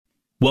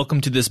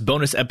Welcome to this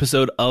bonus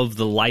episode of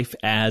the Life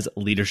as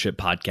Leadership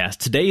podcast.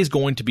 Today is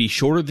going to be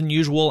shorter than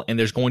usual, and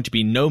there's going to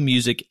be no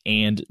music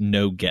and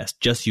no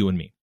guest, just you and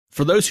me.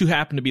 For those who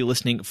happen to be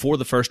listening for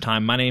the first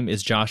time, my name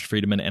is Josh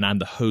Friedemann, and I'm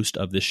the host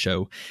of this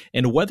show.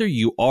 And whether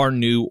you are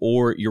new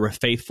or you're a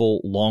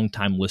faithful,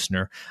 longtime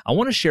listener, I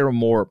want to share a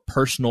more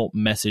personal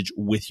message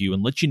with you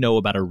and let you know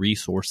about a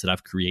resource that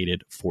I've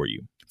created for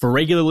you. For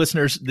regular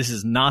listeners, this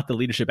is not the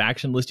Leadership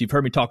Action List. You've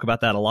heard me talk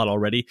about that a lot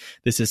already.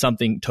 This is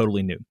something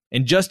totally new.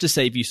 And just to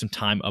save you some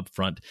time up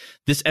front,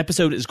 this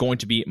episode is going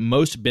to be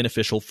most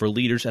beneficial for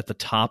leaders at the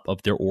top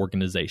of their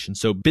organization.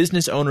 So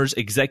business owners,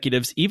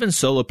 executives, even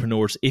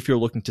solopreneurs, if you're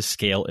looking to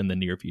scale in the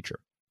near future.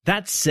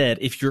 That said,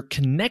 if you're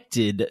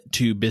connected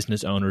to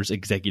business owners,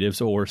 executives,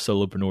 or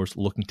solopreneurs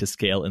looking to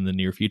scale in the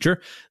near future,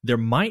 there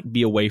might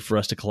be a way for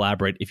us to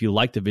collaborate if you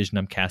like the vision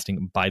I'm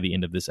casting by the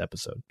end of this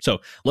episode.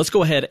 So let's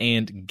go ahead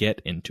and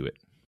get into it.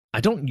 I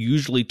don't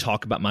usually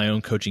talk about my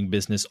own coaching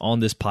business on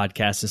this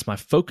podcast since my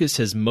focus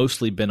has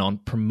mostly been on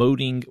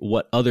promoting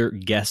what other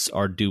guests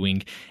are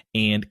doing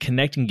and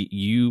connecting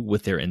you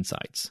with their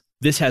insights.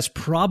 This has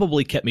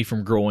probably kept me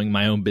from growing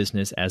my own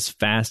business as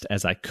fast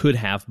as I could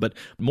have, but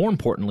more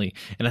importantly,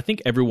 and I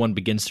think everyone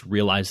begins to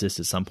realize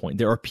this at some point,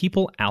 there are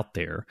people out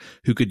there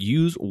who could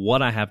use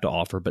what I have to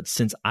offer, but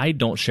since I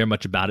don't share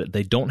much about it,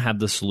 they don't have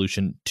the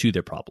solution to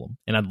their problem,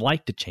 and I'd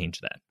like to change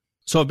that.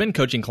 So I've been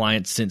coaching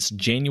clients since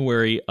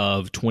January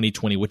of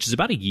 2020, which is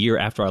about a year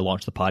after I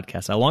launched the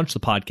podcast. I launched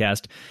the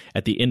podcast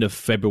at the end of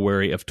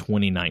February of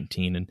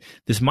 2019. And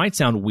this might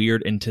sound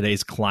weird in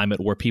today's climate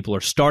where people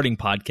are starting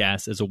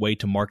podcasts as a way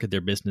to market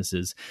their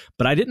businesses,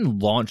 but I didn't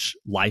launch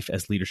Life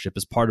as Leadership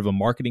as part of a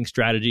marketing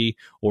strategy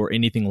or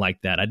anything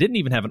like that. I didn't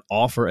even have an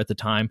offer at the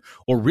time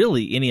or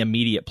really any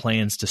immediate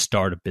plans to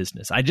start a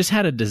business. I just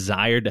had a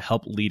desire to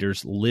help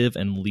leaders live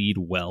and lead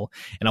well,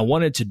 and I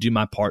wanted to do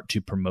my part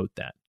to promote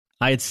that.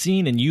 I had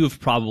seen, and you have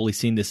probably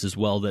seen this as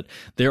well, that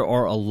there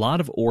are a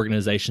lot of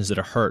organizations that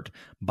are hurt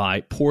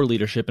by poor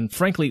leadership. And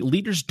frankly,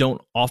 leaders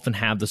don't often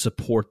have the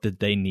support that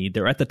they need.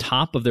 They're at the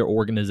top of their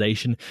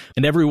organization,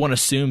 and everyone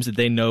assumes that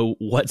they know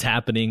what's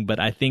happening. But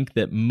I think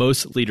that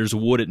most leaders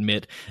would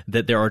admit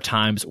that there are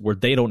times where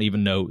they don't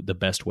even know the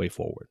best way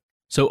forward.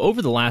 So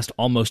over the last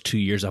almost 2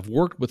 years, I've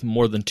worked with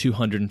more than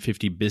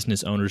 250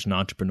 business owners and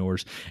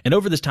entrepreneurs. And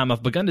over this time,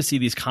 I've begun to see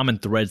these common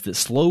threads that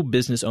slow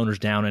business owners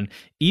down and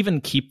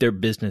even keep their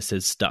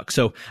businesses stuck.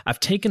 So I've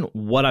taken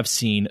what I've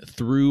seen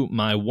through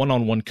my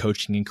one-on-one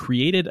coaching and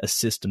created a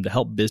system to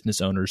help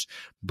business owners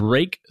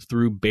break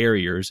through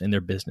barriers in their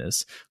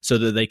business so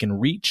that they can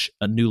reach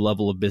a new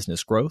level of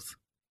business growth,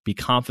 be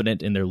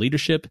confident in their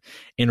leadership,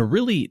 and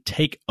really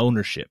take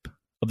ownership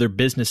of their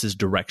business's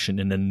direction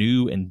in a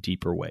new and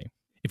deeper way.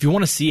 If you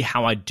want to see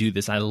how I do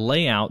this, I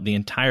lay out the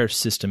entire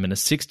system in a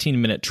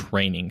 16-minute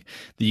training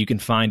that you can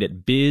find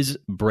at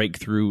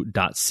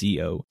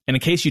bizbreakthrough.co. And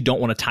in case you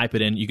don't want to type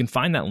it in, you can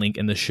find that link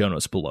in the show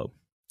notes below.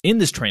 In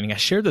this training, I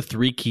share the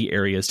 3 key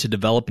areas to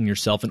develop in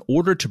yourself in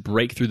order to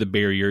break through the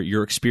barrier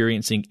you're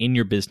experiencing in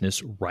your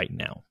business right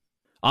now.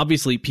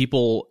 Obviously,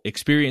 people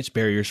experience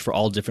barriers for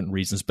all different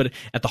reasons, but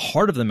at the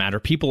heart of the matter,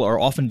 people are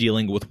often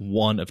dealing with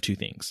one of 2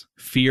 things: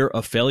 fear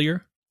of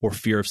failure or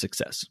fear of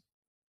success.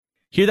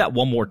 Hear that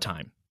one more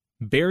time.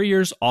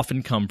 Barriers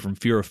often come from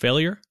fear of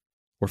failure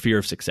or fear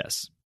of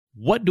success.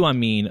 What do I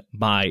mean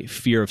by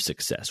fear of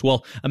success?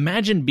 Well,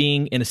 imagine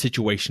being in a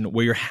situation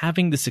where you're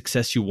having the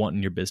success you want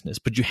in your business,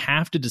 but you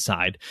have to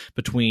decide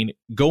between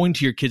going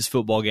to your kid's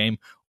football game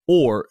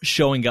or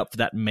showing up for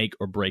that make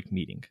or break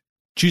meeting.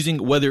 Choosing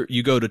whether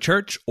you go to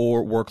church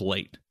or work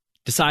late.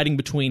 Deciding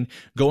between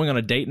going on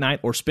a date night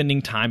or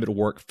spending time at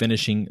work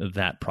finishing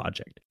that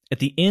project. At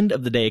the end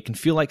of the day, it can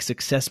feel like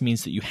success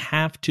means that you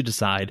have to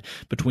decide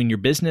between your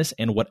business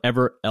and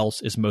whatever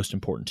else is most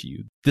important to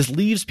you. This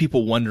leaves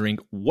people wondering,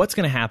 what's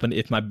going to happen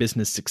if my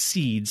business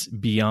succeeds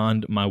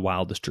beyond my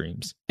wildest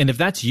dreams? And if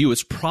that's you,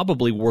 it's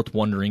probably worth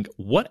wondering,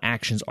 what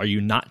actions are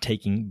you not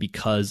taking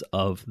because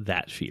of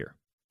that fear?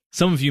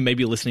 Some of you may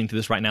be listening to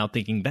this right now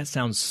thinking, that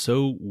sounds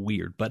so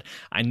weird, but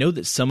I know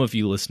that some of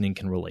you listening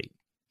can relate.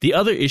 The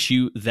other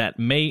issue that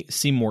may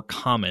seem more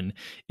common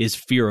is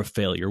fear of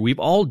failure. We've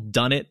all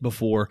done it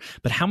before,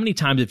 but how many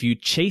times have you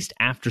chased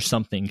after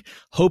something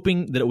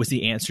hoping that it was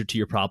the answer to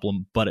your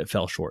problem, but it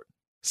fell short?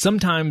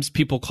 Sometimes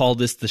people call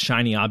this the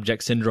shiny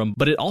object syndrome,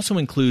 but it also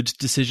includes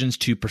decisions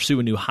to pursue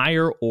a new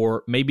hire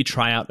or maybe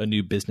try out a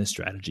new business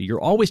strategy. You're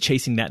always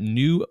chasing that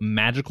new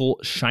magical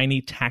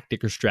shiny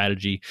tactic or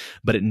strategy,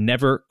 but it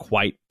never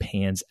quite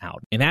pans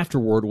out. And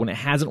afterward, when it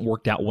hasn't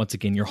worked out once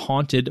again, you're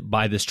haunted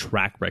by this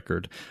track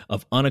record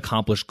of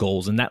unaccomplished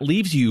goals, and that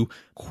leaves you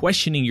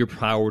questioning your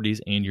priorities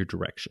and your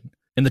direction.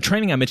 In the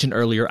training I mentioned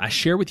earlier, I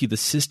share with you the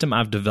system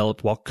I've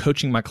developed while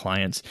coaching my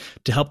clients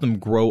to help them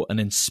grow an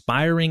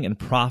inspiring and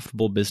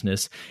profitable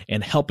business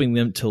and helping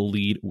them to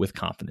lead with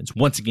confidence.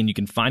 Once again, you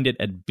can find it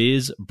at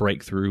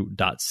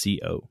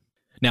bizbreakthrough.co.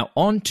 Now,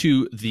 on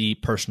to the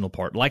personal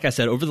part. Like I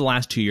said, over the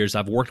last 2 years,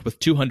 I've worked with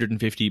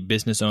 250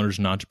 business owners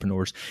and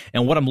entrepreneurs.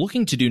 And what I'm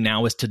looking to do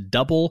now is to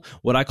double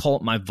what I call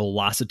my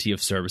velocity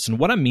of service. And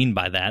what I mean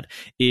by that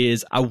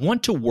is I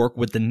want to work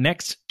with the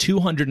next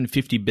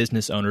 250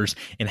 business owners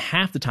in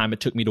half the time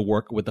it took me to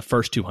work with the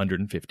first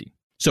 250.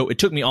 So it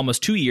took me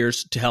almost 2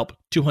 years to help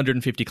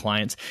 250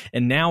 clients,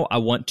 and now I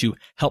want to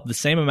help the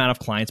same amount of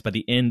clients by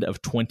the end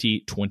of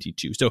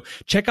 2022. So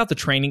check out the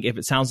training if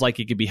it sounds like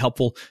it could be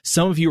helpful.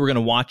 Some of you are going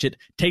to watch it,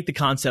 take the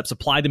concepts,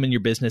 apply them in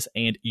your business,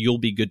 and you'll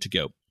be good to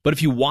go. But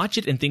if you watch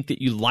it and think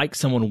that you like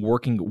someone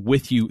working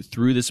with you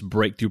through this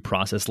breakthrough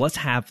process, let's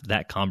have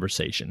that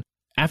conversation.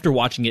 After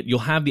watching it, you'll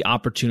have the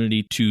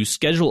opportunity to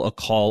schedule a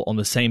call on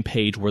the same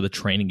page where the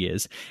training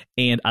is.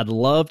 And I'd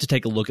love to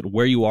take a look at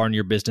where you are in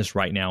your business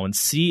right now and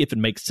see if it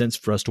makes sense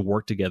for us to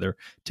work together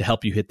to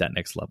help you hit that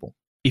next level.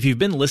 If you've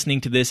been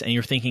listening to this and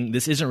you're thinking,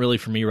 this isn't really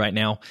for me right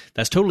now,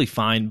 that's totally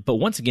fine. But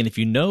once again, if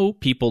you know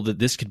people that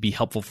this could be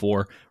helpful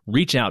for,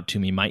 reach out to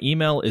me. My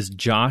email is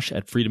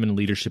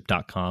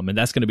josh@friedmanleadership.com, and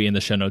that's going to be in the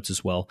show notes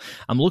as well.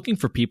 I'm looking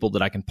for people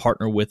that I can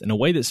partner with in a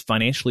way that's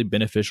financially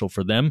beneficial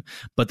for them,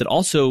 but that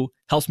also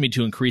helps me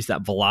to increase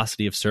that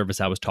velocity of service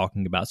I was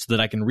talking about so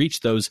that I can reach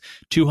those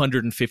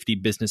 250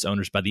 business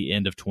owners by the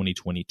end of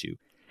 2022.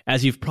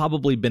 As you've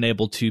probably been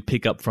able to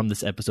pick up from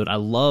this episode, I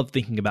love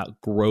thinking about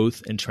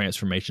growth and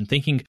transformation,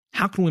 thinking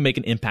how can we make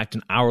an impact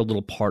in our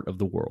little part of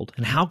the world,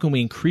 and how can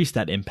we increase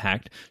that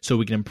impact so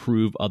we can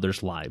improve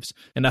others' lives.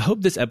 And I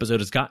hope this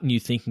episode has gotten you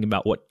thinking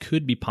about what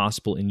could be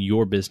possible in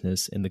your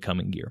business in the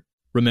coming year.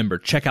 Remember,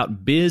 check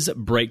out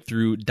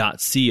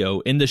bizbreakthrough.co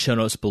in the show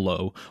notes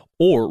below,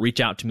 or reach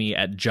out to me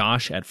at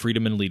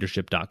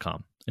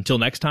josh@friedmanleadership.com. Until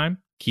next time,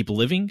 keep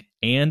living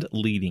and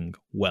leading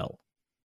well.